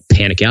so you don't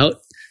panic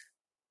out.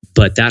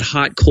 But that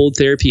hot cold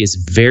therapy is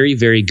very,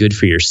 very good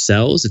for your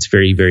cells. It's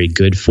very, very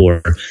good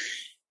for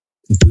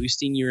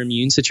boosting your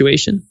immune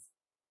situation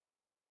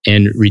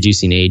and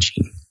reducing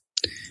aging.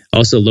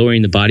 Also,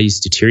 lowering the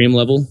body's deuterium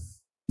level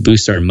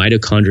boosts our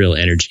mitochondrial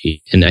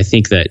energy. And I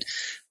think that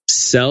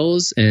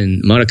cells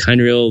and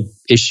mitochondrial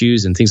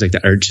issues and things like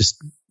that are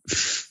just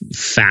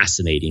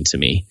fascinating to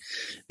me.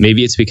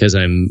 Maybe it's because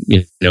I'm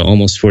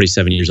almost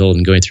 47 years old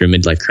and going through a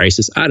midlife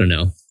crisis. I don't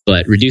know.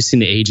 But reducing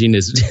the aging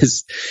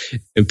is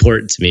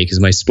important to me because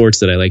my sports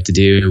that I like to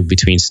do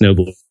between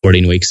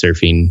snowboarding, wake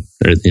surfing,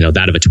 or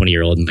that of a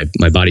 20-year-old, and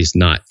my body's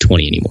not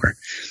 20 anymore.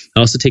 I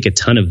also take a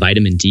ton of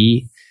vitamin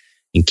D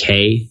and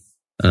K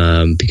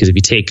because if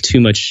you take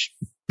too much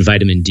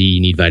vitamin D,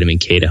 you need vitamin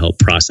K to help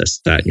process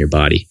that in your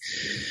body.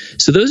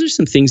 So those are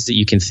some things that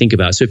you can think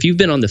about. So if you've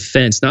been on the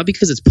fence, not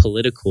because it's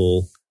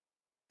political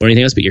or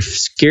anything else, but you're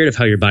scared of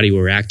how your body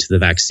will react to the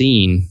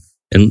vaccine,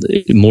 and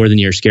more than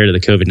you're scared of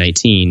the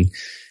COVID-19,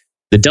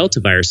 the Delta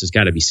virus has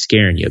got to be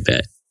scaring you a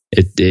bit.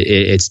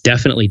 It's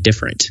definitely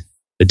different,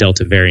 the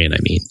Delta variant, I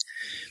mean.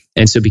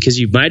 And so because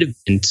you might have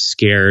been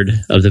scared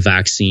of the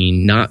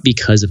vaccine, not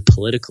because of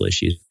political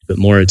issues, but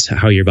more it's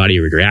how your body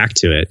would react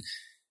to it,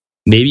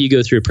 maybe you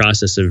go through a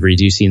process of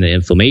reducing the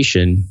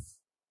inflammation,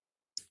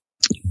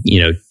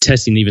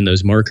 testing even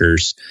those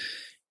markers,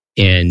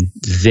 and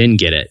then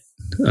get it,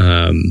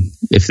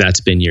 if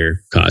that's been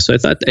your cause. So I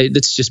thought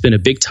that's just been a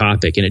big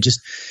topic, and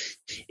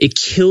it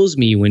kills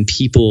me when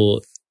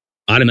people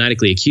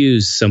automatically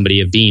accuse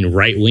somebody of being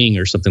right-wing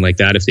or something like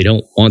that if they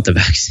don't want the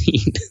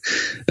vaccine.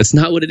 That's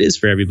not what it is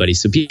for everybody.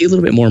 So be a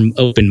little bit more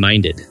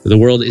open-minded. The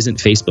world isn't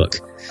Facebook.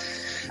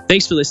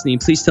 Thanks for listening.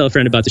 Please tell a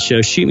friend about the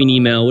show. Shoot me an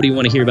email. What do you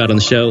want to hear about on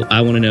the show?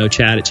 I want to know.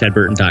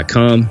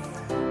 Chad@chadburton.com.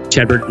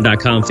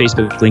 Chadburton.com,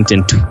 Facebook,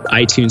 LinkedIn,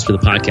 iTunes for the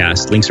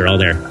podcast. Links are all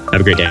there.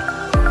 Have a great day.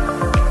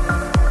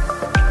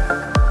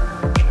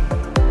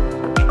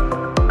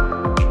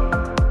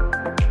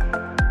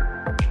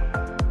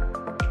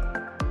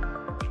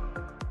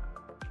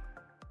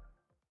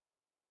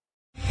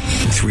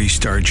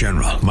 Three-star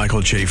General Michael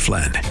J.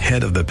 Flynn,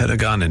 head of the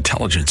Pentagon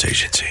Intelligence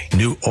Agency,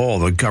 knew all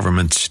the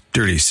government's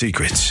dirty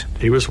secrets.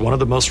 He was one of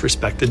the most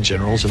respected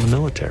generals in the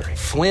military.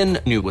 Flynn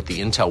knew what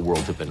the intel world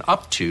had been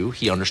up to.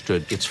 He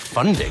understood its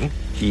funding.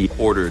 He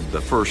ordered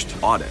the first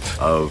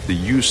audit of the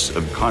use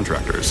of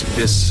contractors.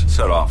 This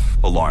set off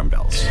alarm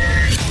bells.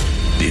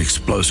 The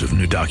explosive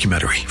new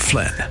documentary,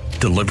 Flynn,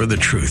 Deliver the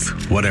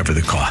Truth, Whatever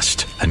the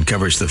Cost,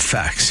 uncovers the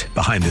facts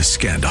behind this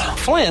scandal.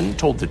 Flynn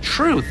told the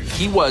truth.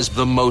 He was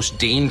the most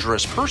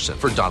dangerous person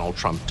for Donald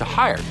Trump to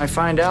hire. I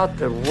find out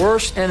the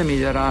worst enemy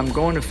that I'm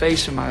going to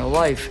face in my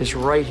life is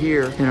right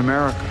here in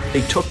America.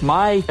 They took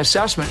my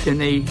assessment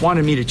and they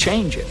wanted me to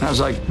change it. And I was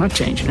like, I'm not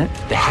changing it.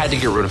 They had to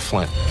get rid of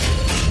Flynn.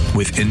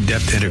 With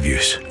in-depth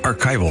interviews,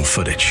 archival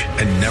footage,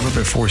 and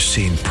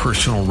never-before-seen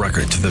personal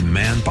records of the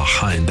man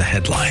behind the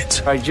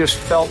headlines. I just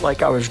felt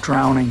like I was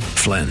drowning.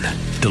 Flynn,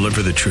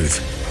 Deliver the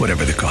Truth,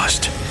 Whatever the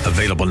Cost.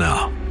 Available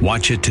now.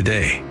 Watch it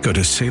today. Go to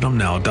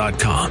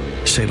salemnow.com.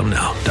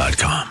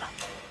 salemnow.com.